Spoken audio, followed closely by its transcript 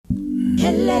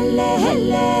Where's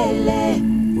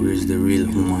the real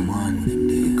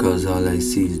woman? Because all I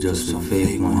see is just a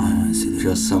fake one,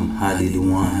 just some hidey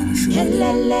one.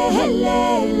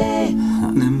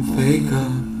 Them faker,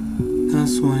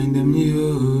 that's why them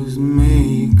use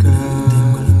makeup.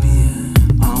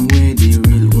 I'm with the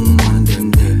real woman,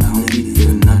 them there. I'm with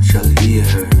them natural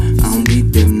hair, I'm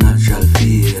with them natural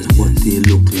fears. What they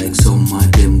look like, some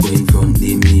of them go in front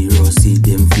the mirror, see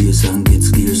them face and get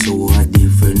scared. So a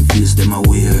different face them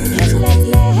aware.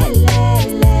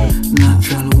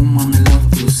 Natural woman, me love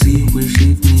to see. Wish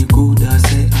if me could I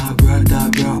say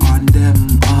abracadabra on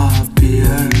them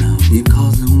appear.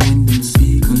 Because when them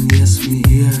speak and yes me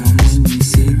hear, and when me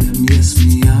say them yes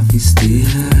me have to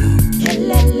stare.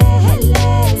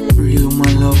 Real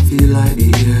woman love feel like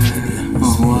the air.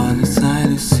 Oh, all the sight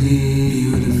to see,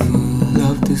 beautiful,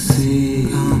 love to see,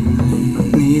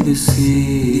 need to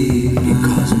see.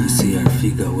 Because me see her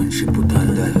figure when she put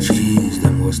on that jeans.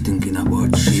 Them was thinking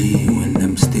about she when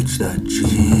them stitch that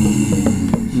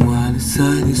jeans. All the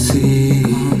sight to see,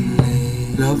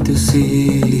 love to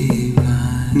see,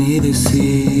 need to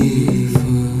see.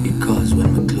 Because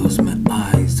when me close my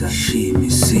eyes, I she me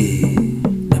see.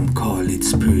 Them call it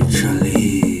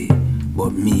spiritually,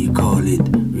 but me call it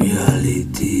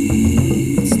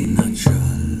reality. It's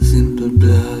natural, simple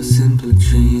blood, simple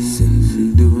dreams.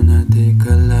 It do not take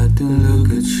a lot to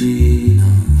look at she.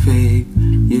 Fake,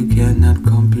 you cannot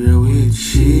compare with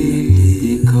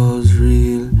she. Because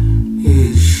real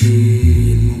is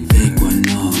she. Fake one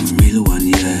no, real one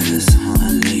yes.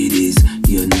 And ladies,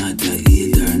 you're not a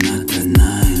 8 or not a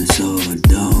 9, so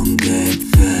don't get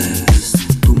vexed.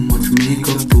 Too much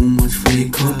makeup, too much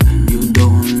fake up. You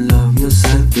don't love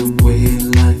yourself the way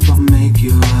life will make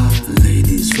you up.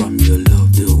 Ladies, from your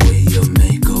love the way you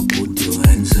make up, put your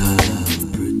hands up.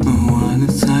 Oh, on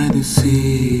the side to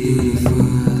see,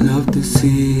 love to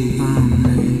see,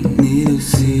 need to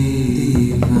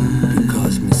see.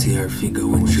 Because me see her figure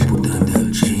when she put on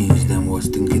that jeans. Them was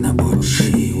thinking about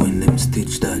she when them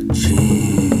stitch that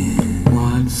jeans.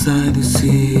 One side to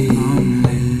see,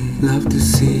 love to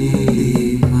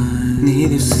see, need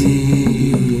to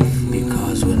see.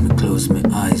 Because when me close my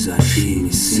eyes, I she me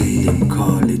see. Them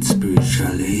call it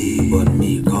spiritually, but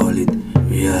me call it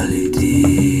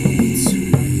reality.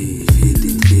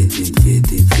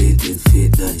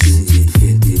 Fit that jeans, it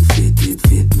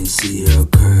fit. Me see your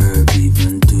curve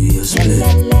even to your split.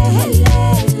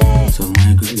 So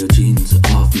migrate your jeans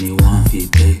off me, want fi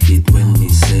take it when me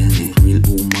send it. Real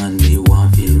woman, me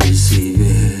want fi receive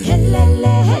it.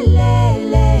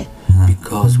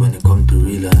 Because when it come to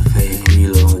real and fake,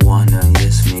 real one and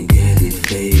yes me get it,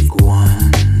 fake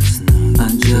ones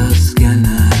and just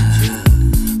cannot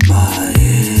buy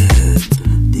it.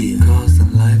 Because the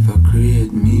life I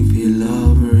create me feel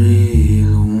love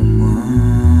real woman.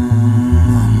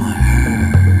 My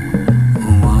hair,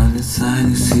 want the sight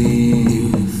to see,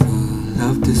 beautiful,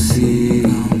 love to see,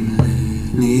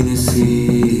 need to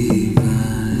see,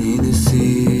 need to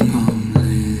see,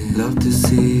 love to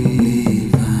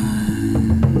see.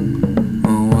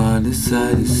 Oh, want the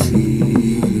sight to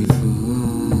see, beautiful.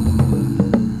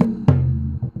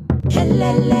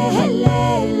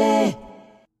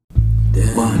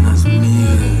 One as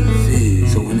me,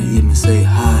 so when they hear me say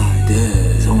hi,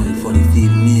 it's only for the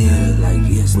female. Like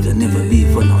yes, would I never be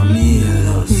for no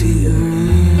meal. See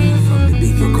from the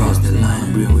big across the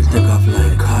line, brain will take off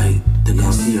like kite. Take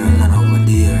off here and land over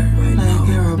there, right now. Like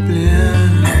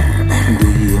aeroplane. Do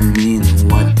you mean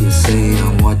what you say?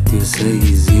 And what you say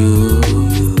is you.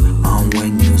 And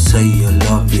when you say you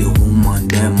love the woman,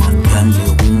 them and can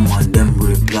the woman, them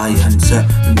reply and say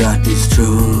that is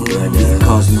true.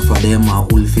 Because none of them are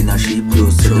wolf in a sheep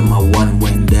clothes. So them are one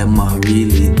when them are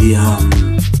really damn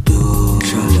do.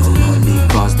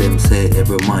 Because them say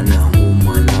every man and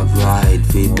woman have right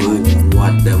fi do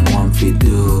what them want fi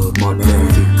do. But them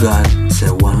forgot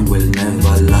say one will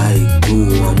never like two,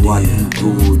 and what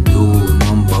two do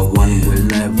number one will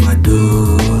never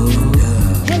do.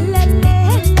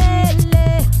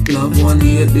 Love one,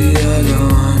 hate the other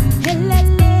one.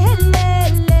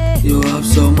 You have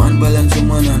some unbalanced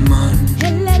woman and man.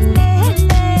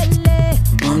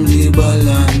 I'm the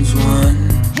balance one.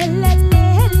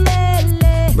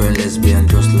 Burn lesbian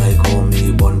just like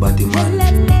homie, born body man.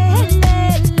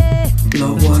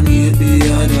 Love one, hate the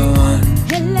other one.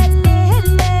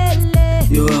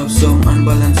 You have some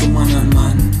unbalanced woman and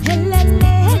man.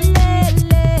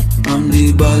 I'm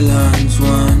the balance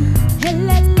one.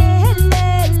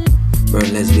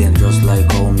 Burn lesbian just like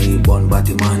homie, born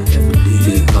body man every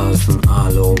day. Because from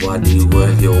all over the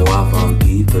world you have, and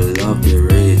people love the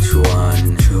rich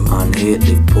one and hate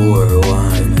the poor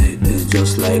one. It's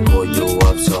just like how you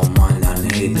have someone and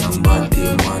hate and body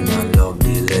man, I love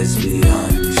the lesbian.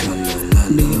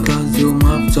 Because you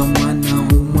have someone, a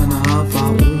woman, half a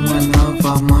woman, half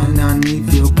a man. And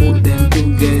if you put them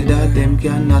together, them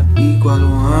cannot equal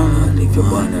one. And if you're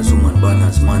born as woman, born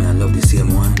as man, I love the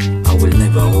same one. I will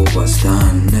never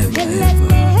overstand, never ever.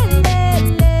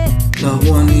 Love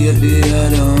one, hate the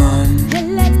other one.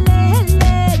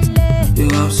 You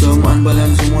have some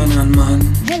unbalanced woman and man.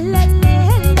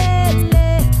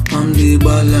 I'm the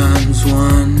balanced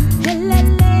one.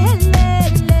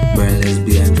 Burn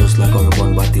lesbian just like I'm a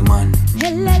born body man.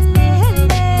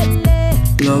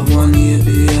 Love one, hate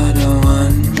the other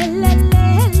one.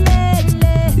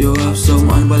 You have some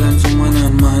unbalanced woman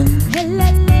and man.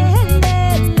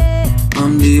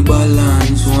 I'm the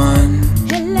balanced one.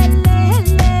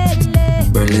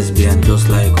 Burn lesbian just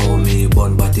like how me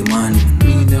born body man.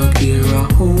 Me no care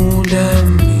who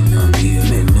them. Me no give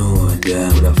me know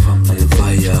them. With a family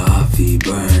fire, happy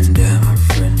burn them. My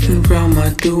friend them. From my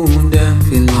tune them.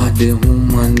 Feel like the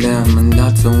woman them. And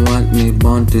that's what me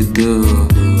born to do.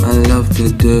 I love to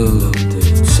do.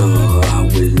 So I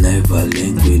will never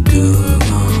link with you.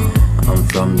 I'm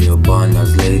from your born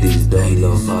as ladies, don't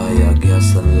love fire,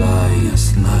 gas and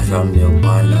lies. I'm from your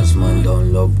born as man,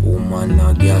 don't love woman,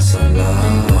 no gas and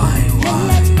lie. Why?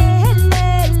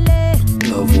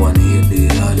 Love one, hate the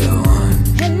other one.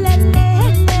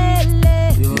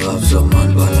 You have some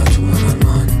man, balance woman and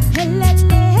man.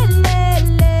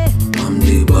 I'm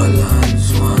the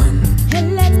balance one.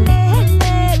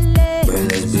 Burn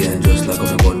lesbian just like I'm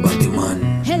a born body man.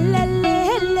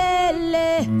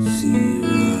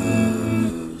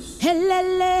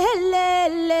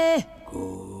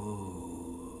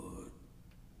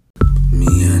 Me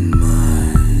and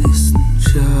mine, listen,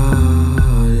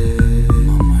 Shawty,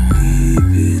 mama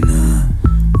keeping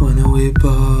up. wanna we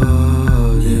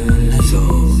party. So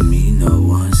me no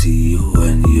want see you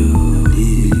and you.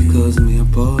 Because me a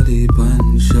party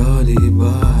pan shawty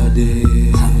body.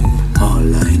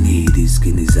 All I need is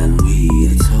skinnies and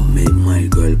weed. Make my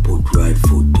girl put right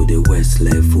foot to the west,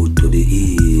 left foot to the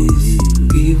east.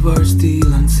 Give her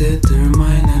steel and set her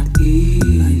mind at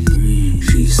ease.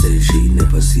 She said she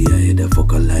never see a head a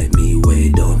fucker like me way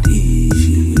don't eat.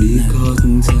 Because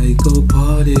in Syko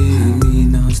party, me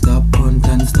now stop hunt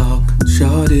and stalk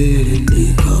shawty.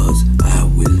 Because I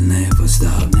will never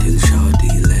stop till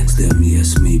shawty legs them.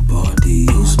 Yes, me party.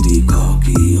 You speak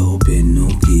cocky, open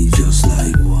nookie, just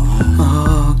like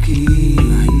hockey.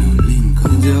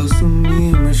 Just me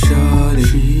and my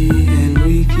shawty, and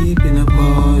we keeping a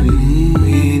party.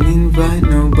 We ain't invite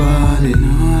nobody,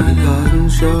 because I'm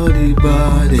shawty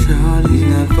body. It's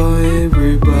not for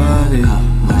everybody.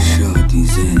 my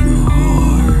shawty's in no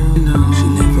whore. She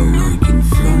never work in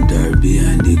front or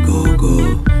behind the go-go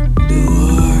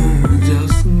door.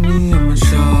 Just me and my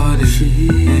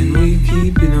shawty, and we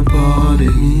keeping a party.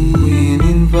 We ain't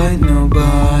invite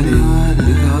nobody,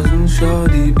 because I'm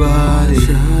shawty body. It's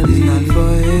not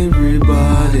for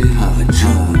everybody. I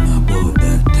tune about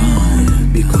that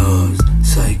time because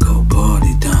psycho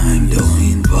party time don't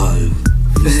involve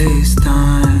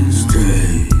FaceTime,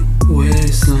 straight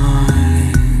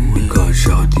waistline. because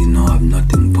shawty no have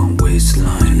nothing from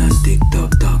waistline. And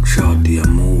TikTok talk shawty a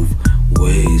move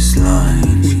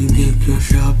waistline. We make your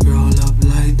shop roll up,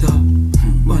 light up,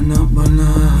 banana.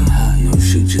 Now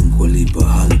she drink a heap of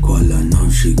alcohol and now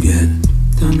she get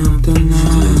Turn up,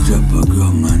 let's drop a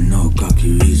ground and now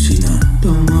cocky reaching her.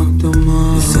 turn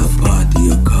It's a party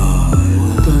a call.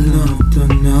 Turn up.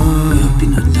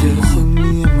 Just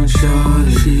me and my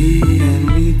shawty, and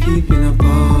we keeping a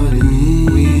party.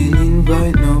 We ain't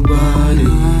invite nobody,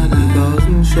 because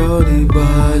I'm shawty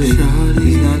body.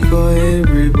 It's not for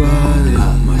everybody.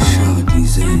 My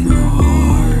shawty's ain't no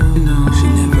whore. She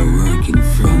never work in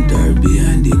front or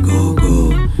behind the go-go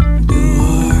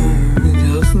door.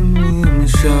 Just me and my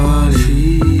shawty,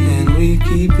 and we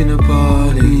keeping a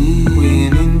party. We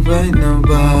ain't invite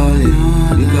nobody,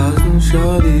 because I'm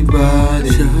shawty body.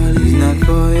 It's not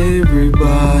for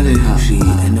everybody. She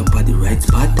end up at the right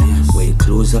spot. Way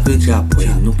close up a drop. Way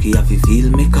nookie have to feel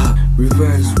me cock.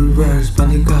 Reverse,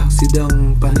 panic cock. Sit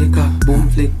down, panic cock. Boom,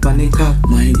 flick, panic cock.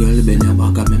 My girl bend your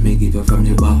back and make me give her from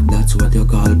the back. That's what you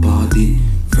call party.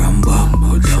 From back,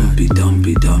 but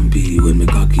dumpy. When me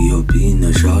cocky up in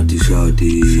a shawty.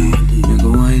 Me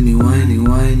go whiny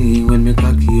when me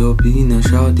cocky up in a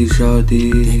shawty.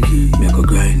 Me go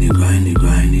grindy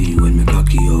when me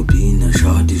cocky up in a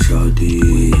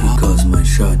shawty. Because my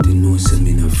shawty knows say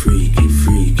me no freaky.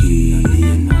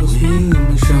 Cause me and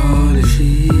my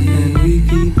shawty, and we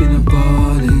keeping a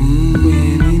party. We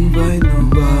ain't invite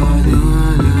nobody,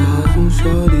 because I'm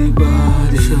shawty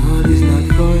body. It's not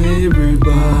for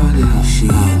everybody. She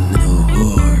ain't no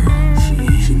whore.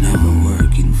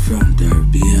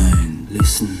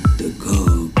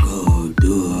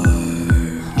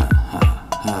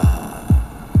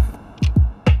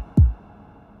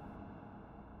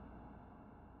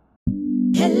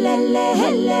 Me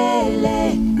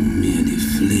the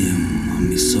flame, and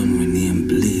me son we name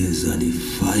blaze of the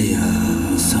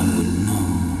fire. Son will know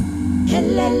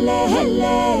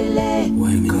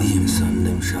why me name son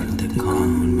them shall take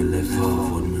on when me left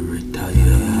off, when me retire.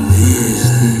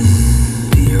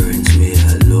 Parents we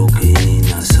are looking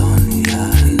a son,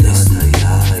 yeah, that's the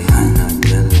eye, and I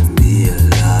tell them be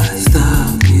alive.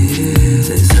 Stop it,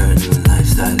 say certain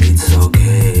lifestyle it's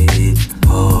okay, it's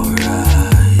alright.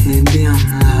 Maybe I'm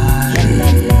lying.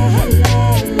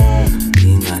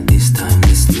 In at this time,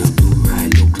 this you do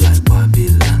right, look like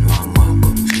Babylon. One more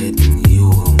come shedding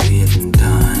you and waiting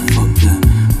time. Fuck them,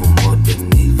 on what them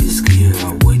need is clear.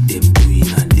 What them doing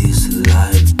at this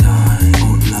lifetime.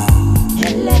 Out loud.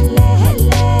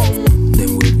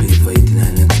 Them will pay for it in the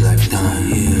next lifetime.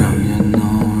 Yeah. From you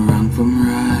know wrong from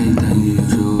right, and you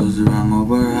choose wrong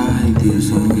over right. Here's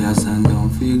some gas and don't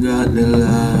figure the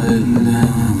light.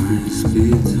 Free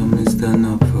speech, so me stand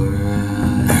up for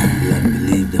right. Like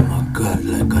believe them a God,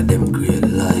 like a them create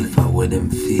life, or where them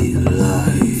feel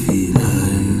like. You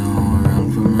know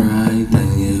wrong from right,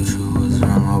 and you choose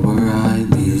wrong over right.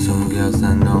 Here's some gas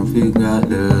and don't figure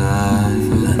the light.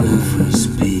 Land of free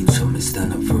speech, so me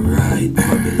stand up for right.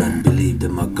 Babylon believe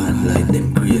them a God, like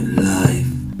them create life,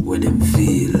 where them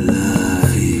feel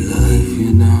like. If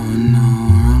you don't know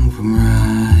wrong from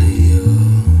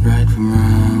right, right from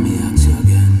wrong, Me ask you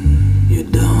again, you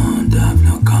don't have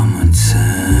no common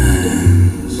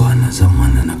sense. Born as a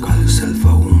man and I call yourself a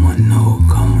woman, no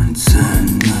common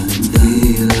sense.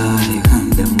 feel like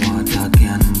them water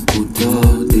can put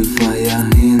out the fire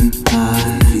in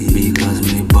high. Because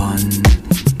me born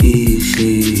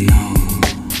she,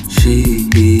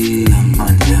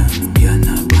 And them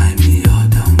cannot buy me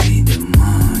out and me the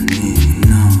money.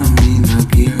 No, I mean I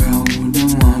care who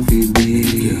them want to be.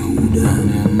 From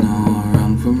you know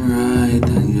wrong from right,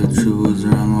 and you choose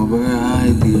wrong over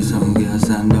right. Give some gas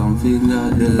and don't figure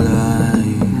the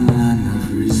light. And a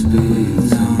free speech,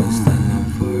 so me stand up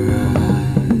for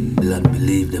right. Land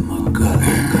believe them a God,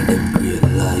 like a them create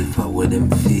life, or where them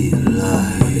feel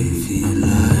like.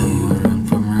 Wrong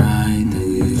from right,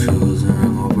 and you choose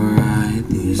wrong over right.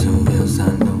 Give some gas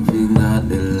and don't figure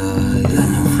the light.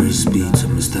 Land of free speech, so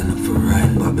me stand up for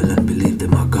right. Babylon believe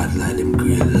them a God, like them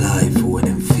create life, where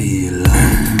them feel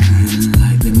like.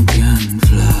 Like them can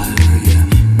fly.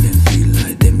 Them feel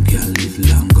like them can live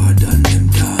longer than them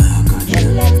time.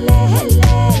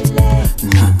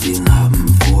 Nothing happen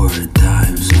 4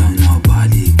 times, so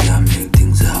nobody can make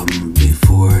things happen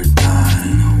before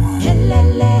time.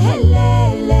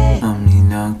 I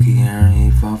mean I care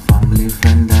if a family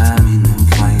friend them in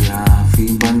fire fi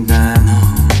burn them.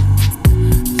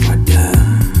 For them,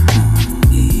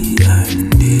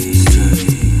 E&D.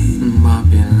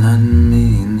 Babylon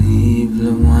mean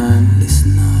evil one.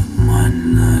 Listen up, man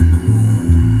and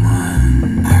woman.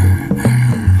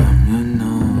 From you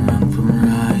know wrong from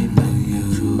right, and you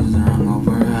choose wrong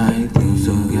over right. Give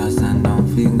some gas and don't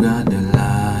figure the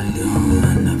light.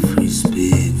 Land of free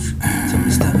speech, so me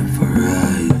stand up for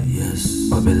right. Yes,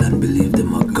 Babylon believe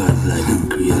them a God, like them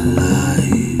create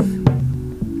life,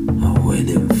 or where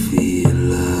them feel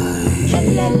like.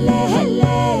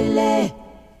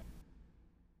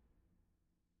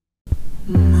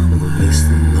 Mama,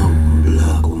 listen up,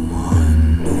 black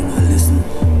woman. Do not listen.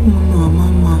 Mama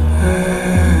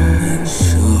Make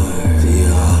sure the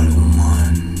all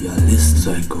woman. You listen,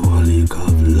 Syko, Alic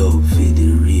have love for the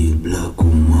real black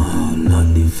woman, not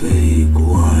the fake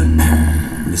one.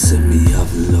 Me say me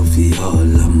have love for all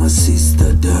of my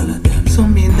sister, Donna them. so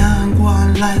me nah go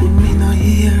on like me no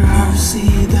hear or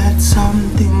see that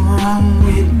something wrong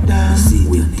with that. See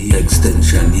with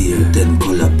extension here, 10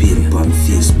 color paint on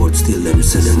face, but still them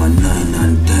say them a 9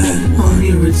 and 10. From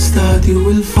here it start you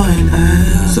will find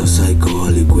So Syko,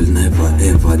 Alic will never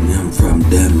ever name from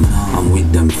them. I'm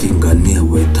with them fingernail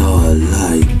with all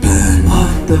like pen.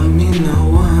 after me no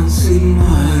one see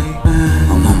my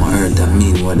My mama heard that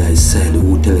mean what I said.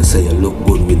 Who tell you say you look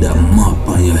good with that mop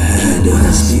on your head? When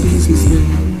I speak his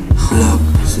name, black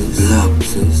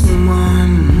sis,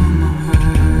 man,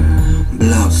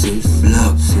 black sis,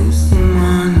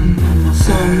 man,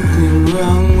 something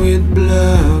wrong with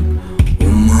black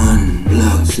woman,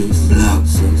 black sis, man,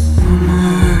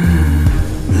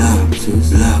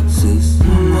 black sis.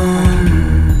 man.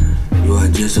 You are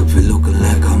just up for looking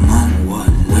like a man.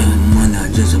 One man are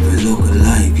just up for looking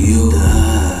like you.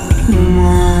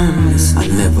 Man, I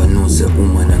never know the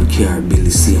woman and car be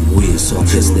the same way, so I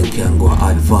guess they can go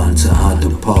advance and hard to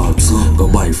parts. Go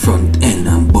by front end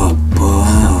and back part.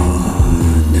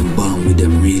 Them born with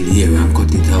them real hair and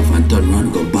cut it off and turn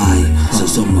round go by. So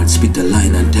someone spit a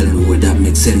line and tell me where that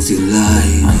makes sense in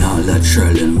lie. And all that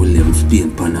Sherlin Williams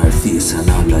paint on her face and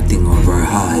all that thing over her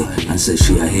eye, and say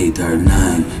she a 8 or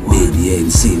 9. Baby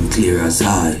ain't seen clear as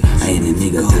I. Any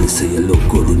nigga tell you say you look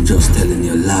good, him just telling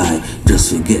you lie.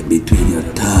 Just forget between your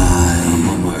thighs.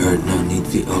 Mama hurt, no need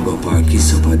fi hug up or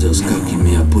kiss up. I just cocky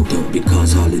me I put up,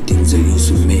 because all the things I used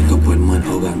to make up when man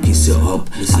hug and kiss you up.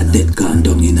 A dead gone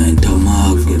down in a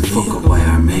stomach, get fuck up by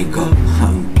her makeup.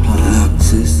 Black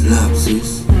sis,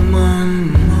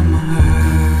 man, mama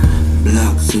hurt.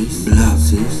 Black sis,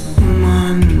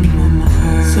 man, mama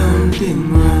hurt. Something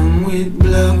wrong with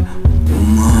black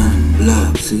woman.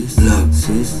 Black sis, man,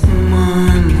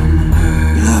 mama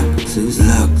hurt. Black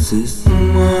sis,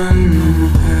 man, mama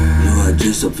hurt. You are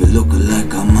dressed up, you look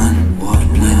like a man. What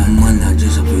when man I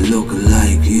dress up, you look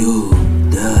like you.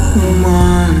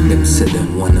 Man, them say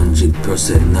them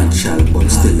 100% natural, but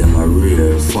still them a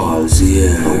rare false,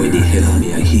 yeah. But when the hell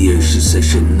me I hear, she say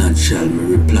she natural.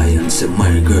 Me reply and say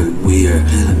my girl where?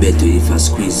 I bet you if I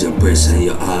squeeze your breast and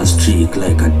your ass streak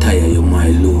like a tire, you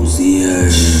might lose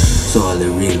ears. So all the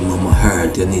real mama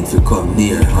hurt, you need to come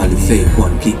near. All the fake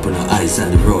one keep on the eyes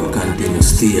on the road, continue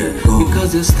steer.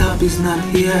 Because the stop is not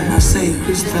here, I say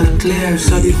crystal clear.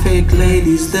 So the fake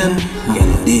ladies them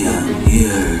get damn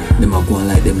here. Them a go on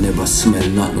like them never smell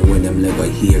nothing when them never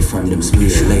hear from them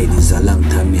spiritual ladies. A long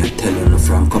time me I tell you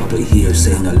from couple of years,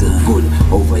 saying I look good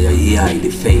over your eye, the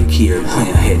fake here, on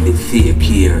your head the fake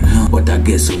here. But I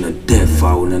guess on the deaf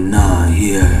I wanna nah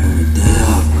here.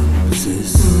 Black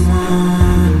sis,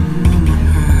 man, mama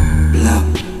hurt. Black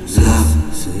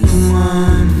sis,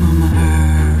 man, mama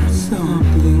hurt.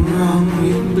 Something wrong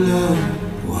with blood.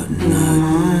 What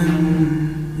not?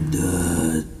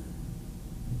 That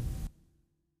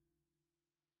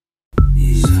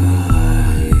is I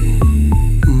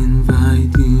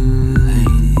invite you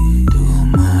to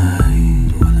my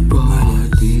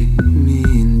party, me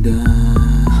and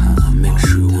make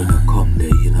sure when I come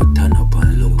there, you know, turn up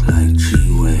and look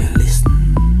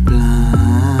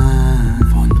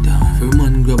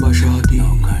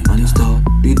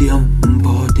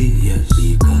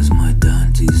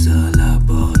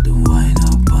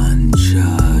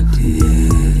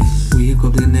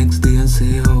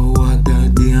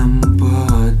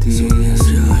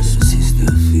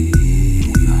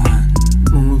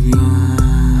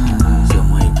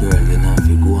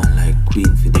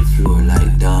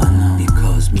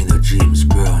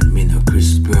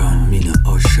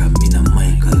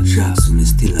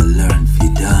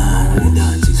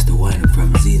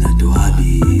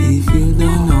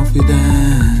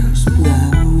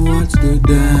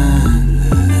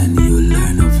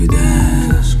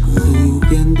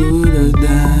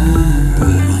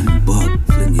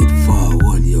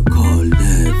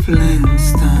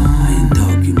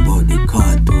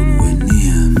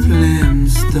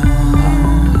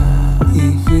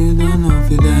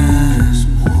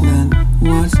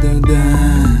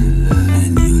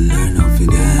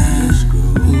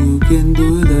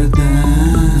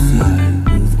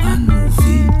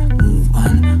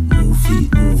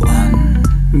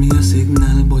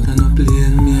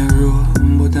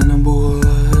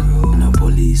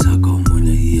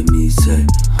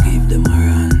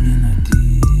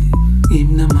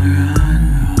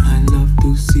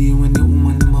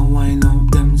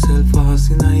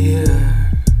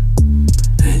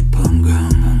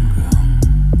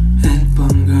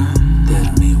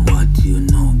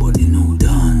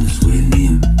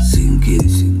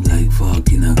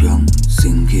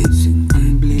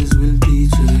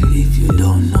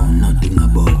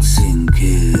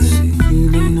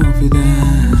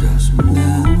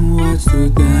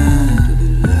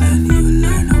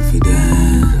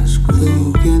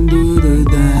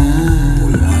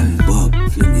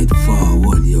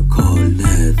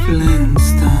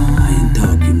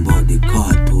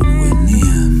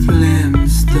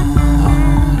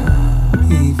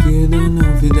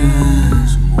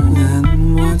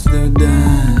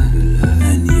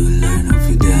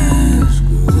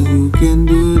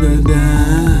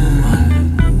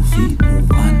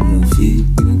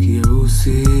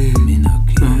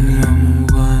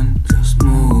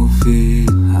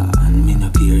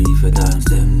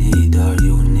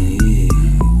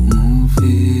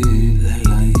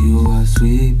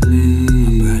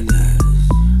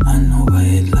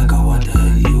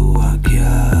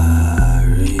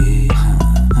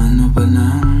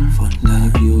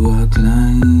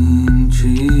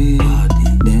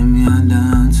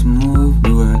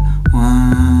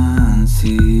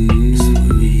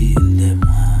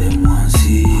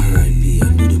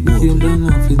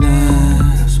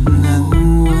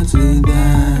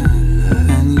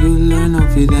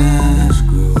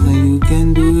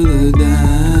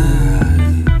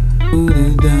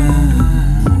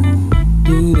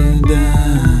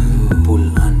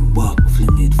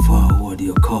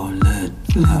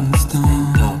Flintstone.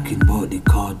 Ain't talking about the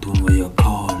cartoon where you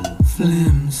call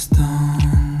Flintstone.